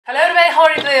how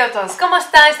are you today todos? ¿Cómo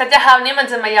están? Esta Jaha, niemand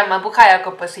me llama Bukaya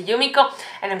Kopasi Yumiko,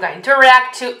 and I'm going to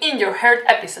react to In Your Heart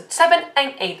episode 7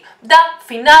 and 8, the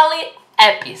finale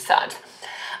episode.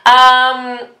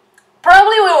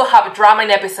 Probably we will have a drama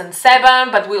in episode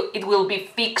 7, but it will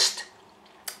be fixed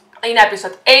in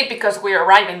episode 8 because we're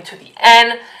arriving to the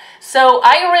end. So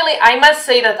I must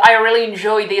say that I really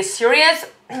enjoy this series,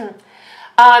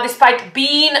 despite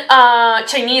being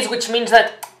Chinese, which means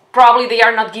that probably they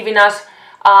are not giving us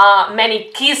many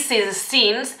kisses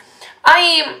scenes.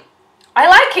 I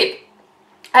like it.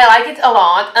 I like it a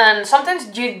lot, and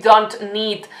sometimes you don't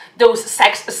need those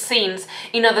sex scenes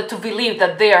in order to believe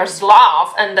that there's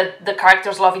love and that the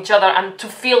characters love each other, and to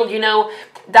feel, you know,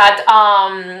 that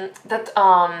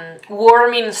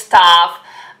warming stuff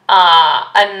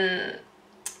and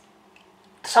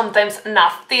sometimes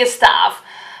nasty stuff.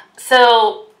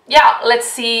 So yeah, let's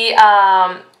see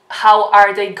how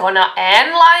are they gonna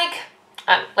end like.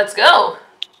 Let's go.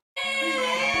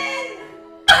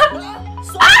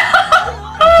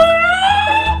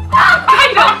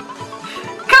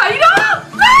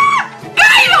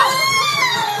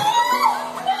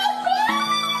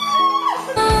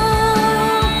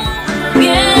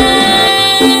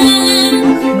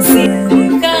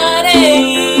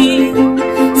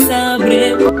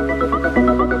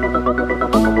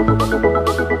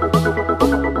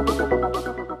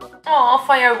 Oh,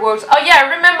 fireworks. Oh yeah,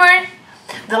 remember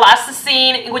the last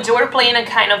scene in which they were playing a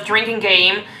kind of drinking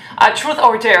game, Truth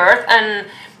or Dare, and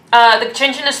the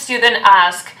changing student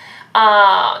asked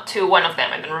to one of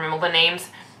them, I don't remember the names,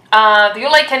 do you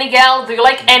like any girl? Do you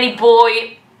like any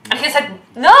boy? And he said,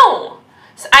 no!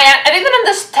 So I didn't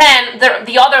understand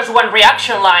the other's one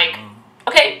reaction, like,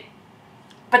 okay.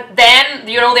 But then,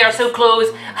 you know, they are so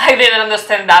close, I didn't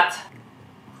understand that.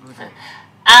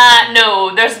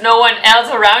 No, there's no one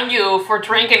else around you for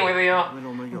drinking with you.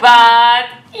 But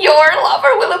your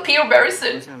lover will appear very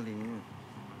soon.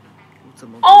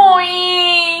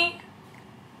 Oi!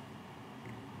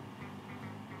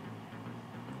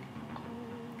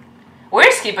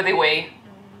 Where's he, by the way?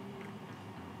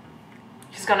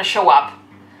 He's gonna show up,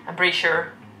 I'm pretty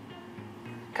sure.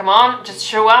 Come on, just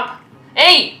show up.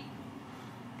 Hey!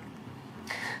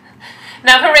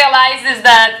 Now he realizes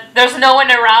that there's no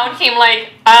one around him,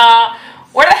 like,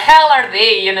 where the hell are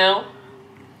they, you know?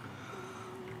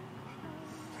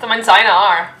 他们在哪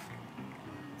儿？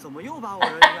怎么又把我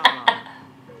扔掉了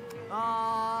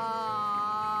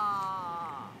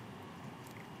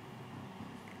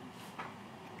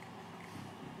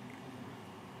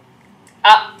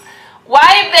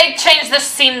？Why they changed the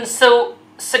scene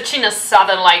such in a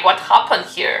sudden, like, what happened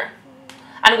here?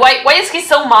 And why is he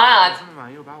so mad? 这么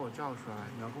晚又把我叫出来，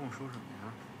你要跟我说什么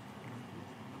呀？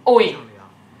 Oi.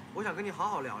 我想跟你好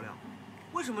好聊聊，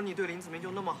为什么你对林子明就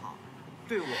那么好，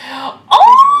对我非常恶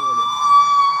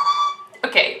劣。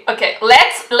Okay,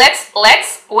 let's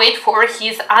wait for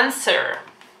his answer.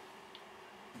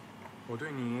 我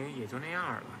对你也就那样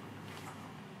了。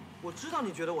我知道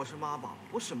你觉得我是妈宝，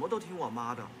我什么都听我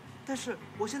妈的，但是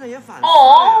我现在也反思了呀。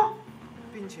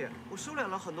 并且我收敛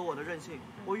了很多我的任性，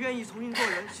我愿意重新做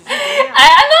人，洗心革面。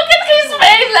I look at his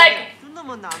face like. 就那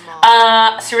么难吗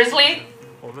？Seriously？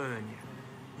 我问问你，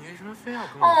你为什么非要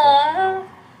跟我做朋友？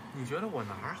你觉得我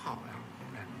哪儿好呀？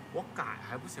哎，我改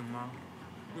还不行吗？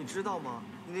你知道吗？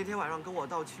你那天晚上跟我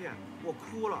道歉，我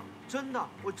哭了，真的，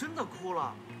我真的哭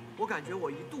了。我感觉我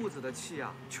一肚子的气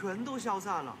啊，全都消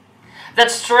散了。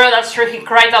That's true. That's true. He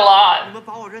cried a lot. 你们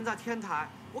把我扔在天台，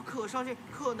我可伤心，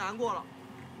可难过了。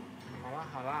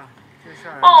 好了，这事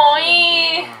儿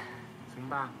行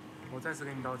吧，我再次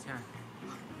给你道歉。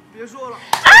别说了。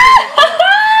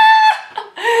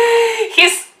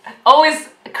He's always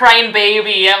crying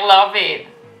baby. I love it.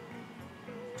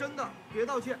 真的，别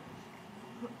道歉。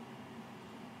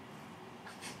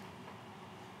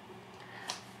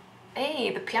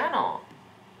Hey, the piano.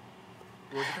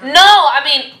 No, I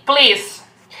mean, please.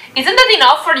 Isn't that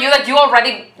enough for you that you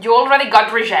already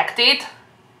got rejected?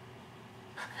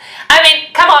 I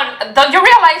mean, come on, don't you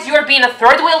realize you are being a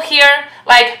third wheel here?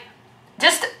 Like,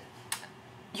 just,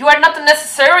 you are not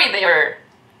necessary there.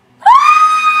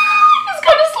 He's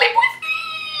gonna sleep with me.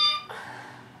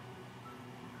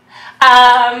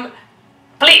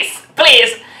 Please.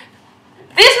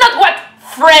 This is not what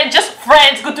just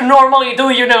friends go to normally do,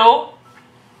 you know?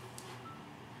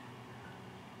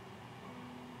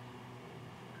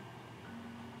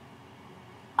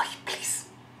 Please.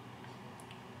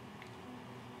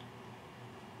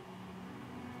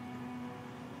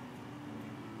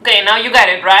 Okay, now you got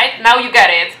it, right? Now you got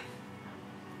it.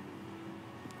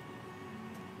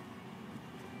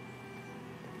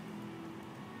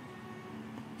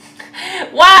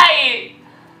 Why?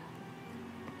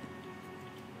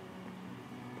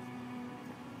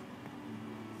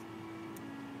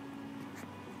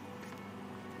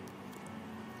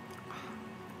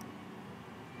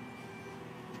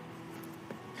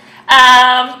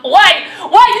 Why?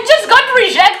 Why? You just got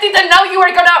rejected and now you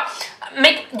are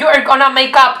gonna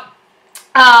make up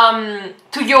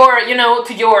to your, you know,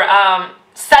 to your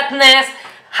sadness,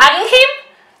 hugging him?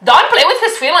 Don't play with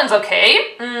his feelings,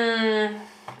 okay?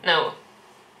 No.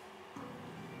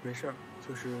 没事儿，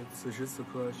就是此时此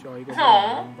刻需要一个温暖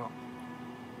的拥抱。哦，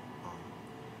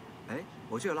哎，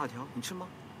我这有辣条，你吃吗？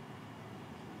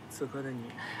此刻的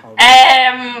你，好。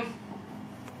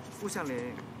傅向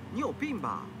林，你有病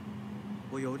吧？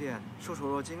我有点受宠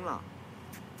若惊了。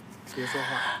别说话。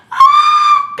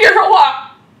别说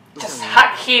话。Just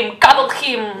hug him, cuddle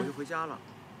him. 我就回家了。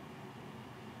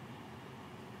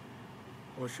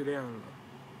我失恋了。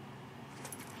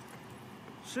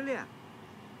失恋？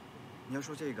你要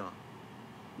说这个，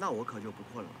那我可就不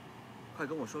困了。快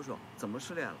跟我说说怎么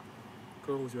失恋了？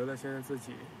可我觉得现在自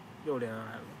己又恋爱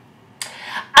了。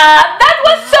That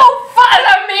was so fun.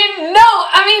 I mean, no.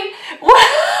 I mean,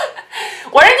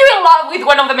 weren't you in love with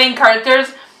one of the main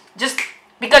characters? Just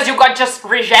because you got just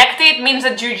rejected means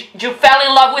that you fell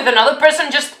in love with another person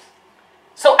just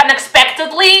so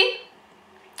unexpectedly?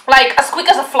 Like, as quick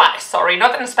as a flash, sorry,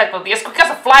 not unexpectedly, as quick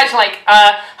as a flash, like,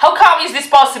 how come is this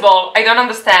possible? I don't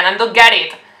understand, I don't get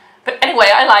it. But anyway,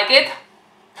 I like it.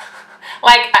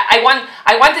 Like, I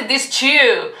wanted these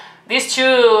two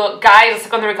guys, a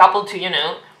secondary couple, to, you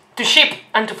know, to ship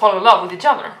and to fall in love with each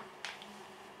other.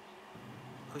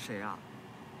 和谁啊？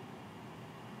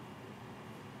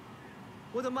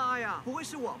我的妈呀，不会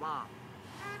是我吧？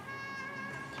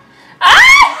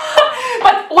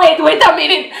 But wait a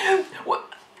minute.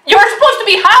 You're supposed to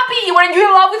be happy. Weren't you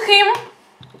in love with him?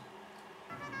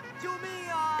 救命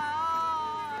啊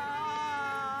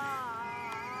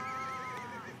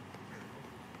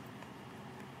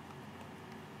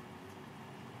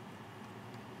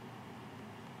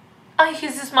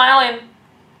He's smiling.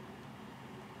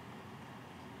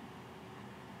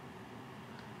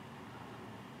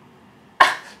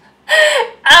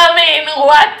 I mean,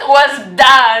 what was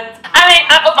that? I mean,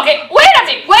 okay, wait a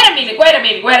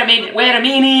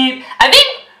minute. I think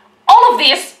all of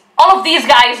these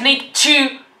guys need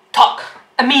to talk.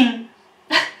 I mean,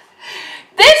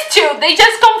 these two, they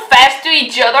just confess to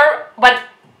each other, but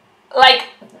like,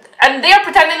 and they are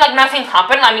pretending like nothing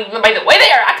happened. I mean, by the way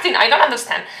they are acting, I don't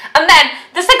understand. And then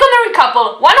the secondary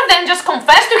couple, one of them just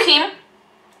confessed to him,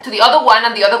 to the other one,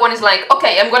 and the other one is like,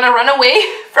 okay, I'm gonna run away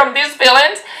from these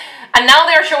feelings. And now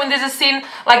they are showing this scene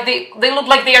like they look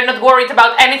like they are not worried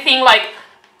about anything. Like,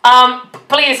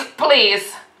 please.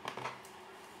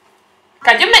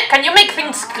 Can you make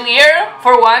things clear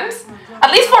for once?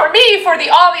 At least for me, for the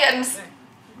audience.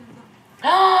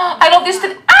 I love this.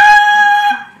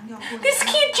 These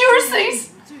cute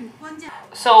jerseys.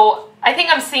 So I think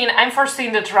I'm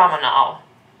foreseeing the drama now.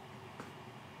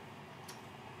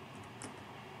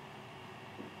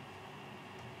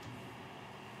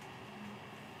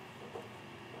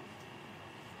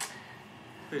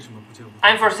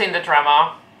 I'm foreseeing the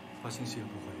drama.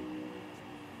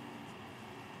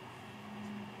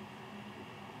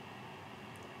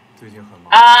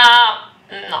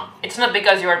 No, it's not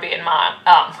because you are being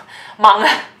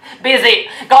busy.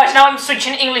 Gosh, now I'm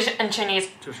switching English and Chinese.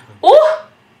 Ooh!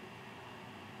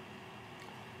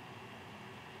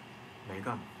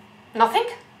 Nothing?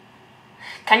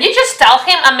 Can you just tell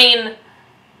him? I mean...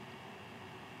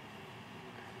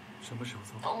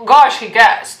 Oh, gosh, he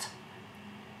guessed.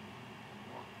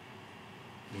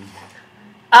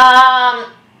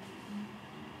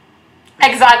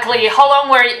 Exactly. How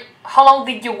long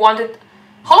did you want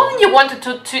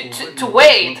to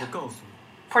wait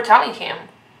for telling him?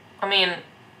 I mean,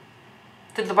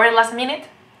 to the very last minute?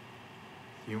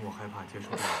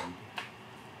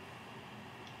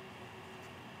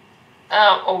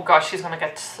 Oh gosh, he's gonna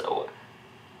get so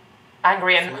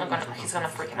angry and he's gonna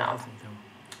freak out.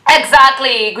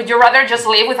 Exactly! Would you rather just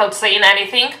leave without saying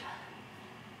anything?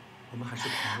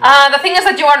 The thing is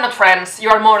that you are not friends. You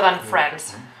are more than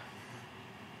friends.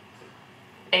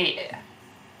 Yeah.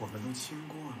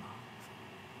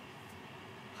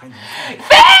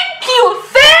 Thank you!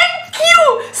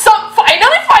 So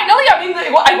finally, I mean,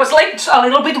 I was like a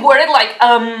little bit worried, like,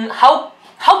 how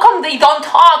come they don't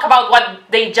talk about what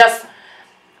they just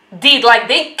did? Like,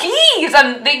 they kiss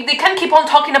and they can keep on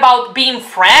talking about being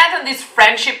friends and this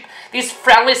friendship, this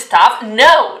friendly stuff.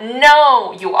 No,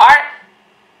 you are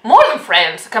more than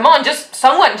friends. Come on, just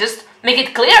make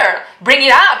it clear. Bring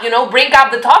it up, you know, bring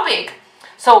up the topic.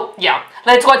 So, yeah,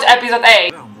 let's watch episode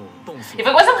 8. If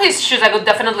I was in his shoes, I would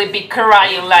definitely be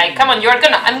crying, like, come on,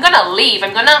 I'm gonna leave.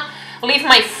 I'm gonna leave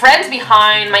my friends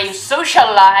behind, my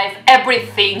social life,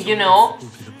 everything, you know.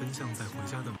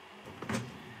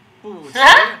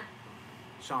 Huh?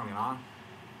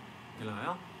 你来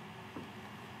啊。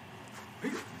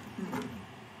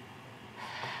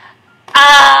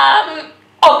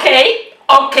Okay,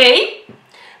 okay.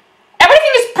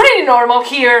 Everything is pretty normal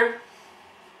here.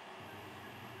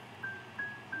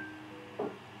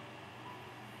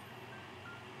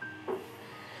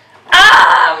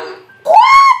 What?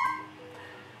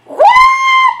 What?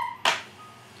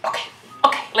 Okay,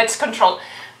 okay, let's control.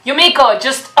 Yumiko,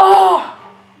 just,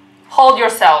 hold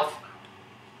yourself.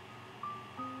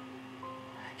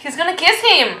 He's gonna kiss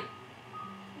him.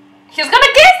 He's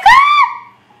gonna kiss him!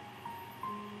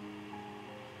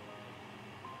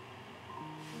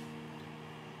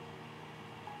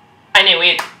 I knew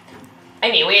it. I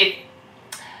knew it.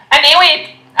 I knew it.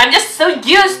 I'm just so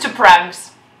used to pranks.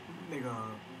 那个，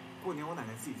过年我奶奶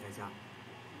自己在家，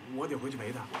我得回去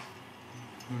陪她。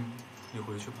你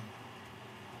回去吧。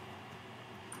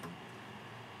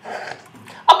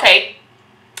Okay.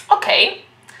 Okay.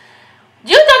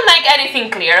 You don't make anything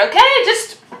clear, okay?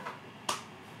 Just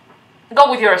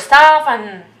go with your stuff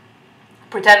and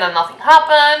pretend that nothing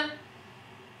happened.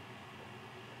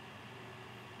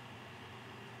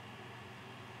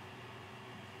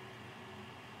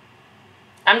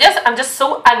 I'm just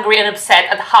so angry and upset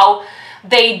at how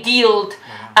they dealt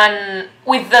and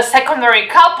with the secondary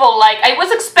couple. Like, I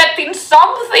was expecting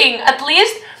something, at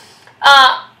least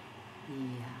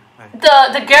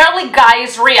the girly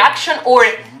guy's reaction or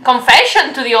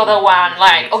confession to the other one.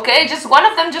 Like, okay, just one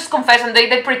of them just confessed and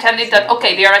they pretended that,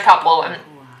 okay, they are a couple, and,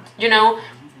 you know,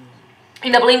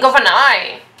 in a blink of an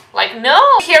eye. Like, no,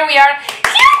 here we are,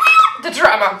 the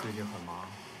drama.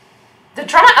 The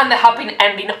drama and the happy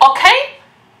ending, okay?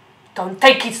 Don't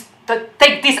take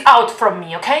this out from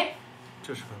me, okay?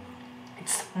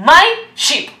 It's my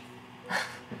ship.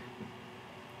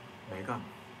 没干。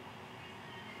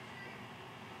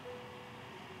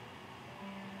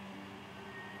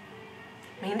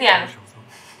明天。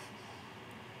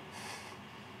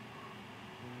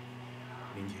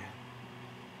明天。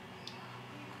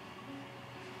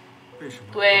为什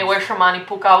么？对，为什么你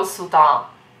不告诉他？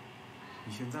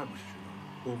你现在不是知道？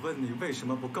我问你为什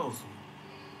么不告诉我？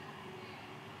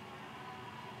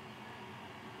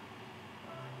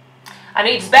 And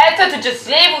it's better to just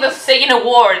live without saying a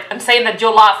word and saying that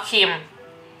you love him.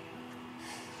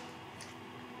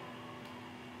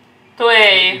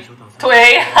 对，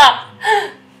对哈。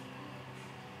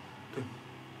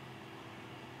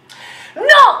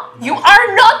No, you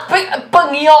are not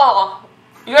朋友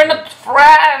You are not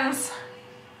friends.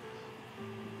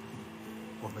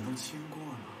 我们都亲过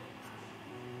了。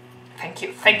Thank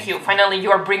you, thank you. Finally,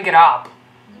 you are bringing it up.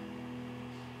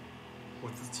 我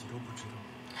自己都不知道。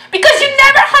 Because you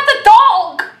never had a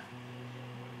dog.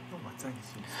 那我在你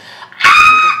心里什么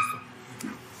都不算。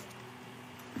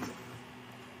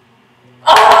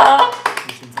你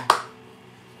现在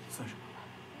算什么？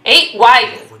 Hey, why?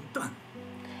 混蛋！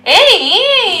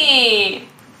 Hey,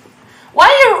 why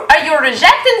are you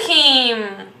rejecting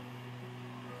him?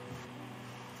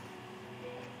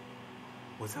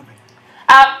 我在陪你。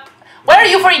Where are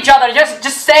you for each other?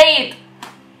 Just say it.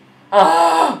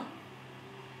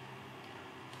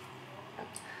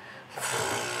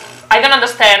 I don't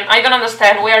understand. I don't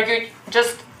understand. Where you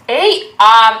just hey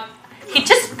he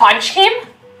just punched him?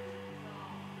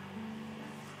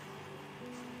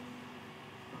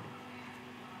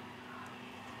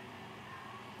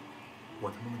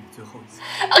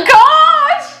 Oh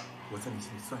gosh! 我在你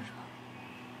心里算什么？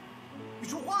你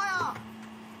说话呀！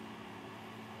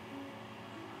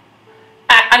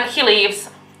 And he leaves.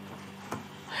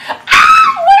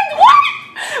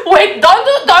 Wait, don't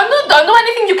do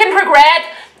anything you can regret.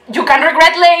 You can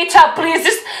regret later, please.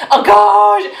 Just, oh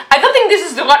gosh, I don't think this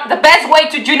is the best way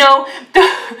to, you know,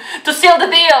 to seal the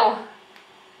deal.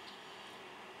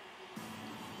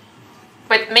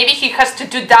 But maybe he has to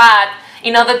do that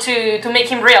in order to make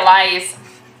him realize.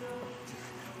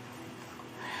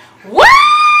 What?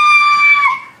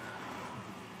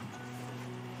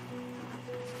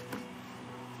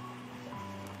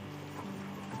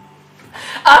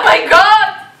 Oh my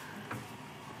god!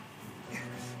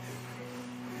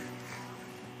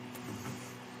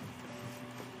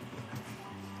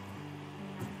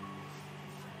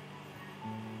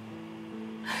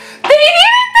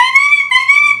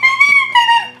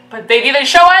 But they didn't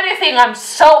show anything. I'm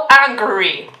so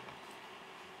angry.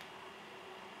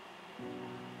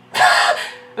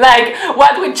 Like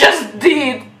what we just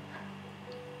did.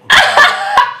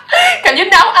 Can you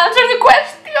now answer the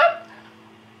question?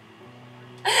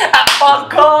 Oh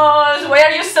gosh, why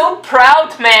are you so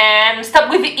proud, man? Stop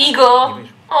with the ego.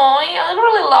 Oh, I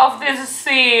really love this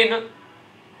scene.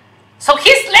 So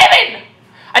he's leaving.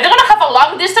 Are they gonna have a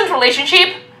long distance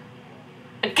relationship?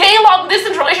 A gay long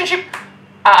distance relationship.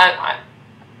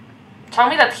 Tell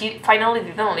me that he finally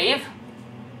didn't leave.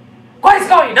 What is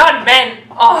going on, man?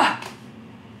 Oh.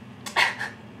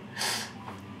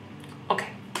 Okay.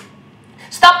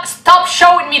 Stop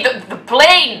showing me the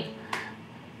plane.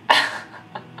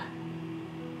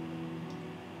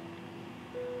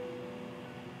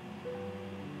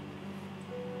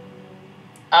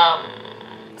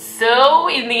 So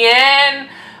in the end,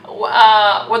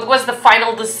 what was the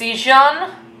final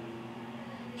decision?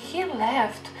 He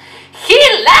left. He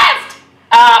left.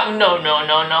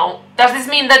 No. Does this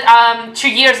mean that 2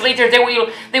 years later they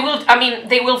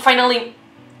will finally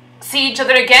see each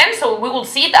other again? So we will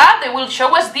see that they will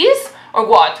show us this or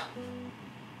what?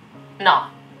 No.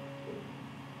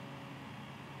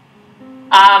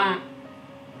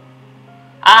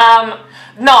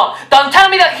 No. Don't tell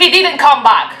me that he didn't come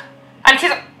back. And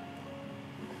he's.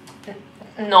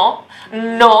 No.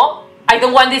 I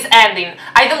don't want this ending.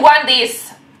 I don't want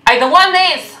this.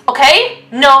 Okay?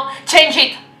 No. Change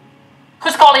it.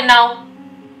 Who's calling now?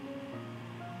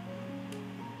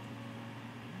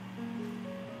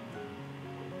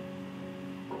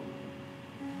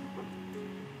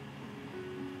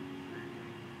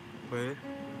喂，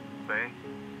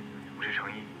我是程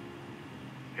毅，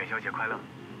元宵节快乐。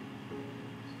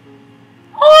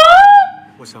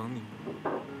我想你。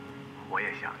我也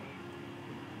想你。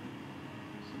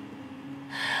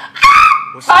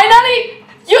Finally,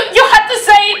 you had to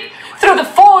say it through the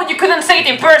phone. You couldn't say it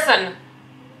in person.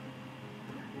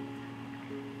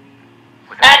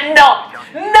 And no,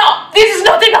 this is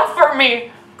not enough for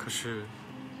me. 可是，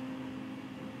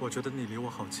我觉得你离我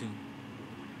好近。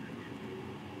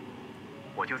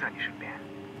我就在你身边。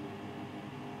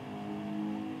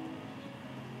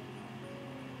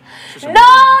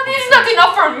No, this is not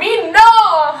enough for me.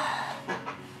 No.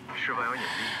 是否有引力？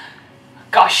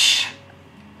 Gosh,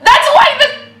 that's why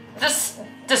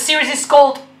the series is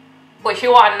called 我喜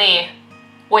欢你，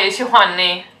我也喜欢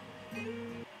你.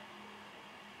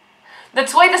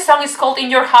 That's why the song is called In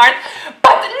Your Heart.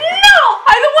 But no,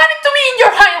 I don't want it to be in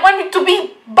your heart. I want it to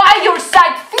be by your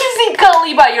side,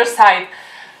 physically by your side.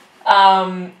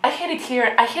 I hate it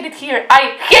here. I hate it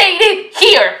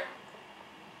here.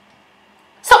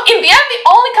 So in the end, the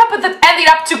only couple that ended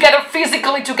up together,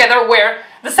 physically together, were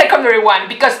the secondary one,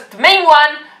 because the main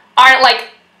one are like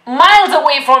miles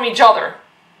away from each other.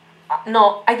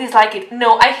 No, I dislike it.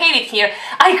 No, I hate it here.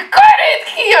 I got it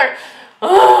here.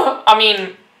 Ugh, I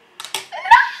mean,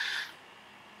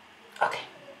 okay.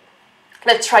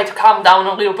 Let's try to calm down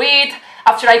a little bit.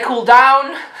 After I cool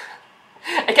down,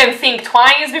 I can think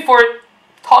twice before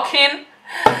talking.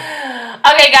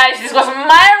 Okay guys, this was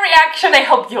my reaction. I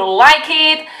hope you like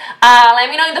it. Let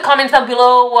me know in the comments down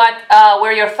below what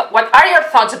are your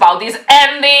thoughts about this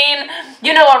ending.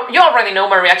 You already know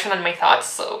my reaction and my thoughts,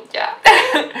 so yeah.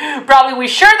 Probably we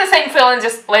share the same feelings,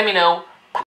 just let me know.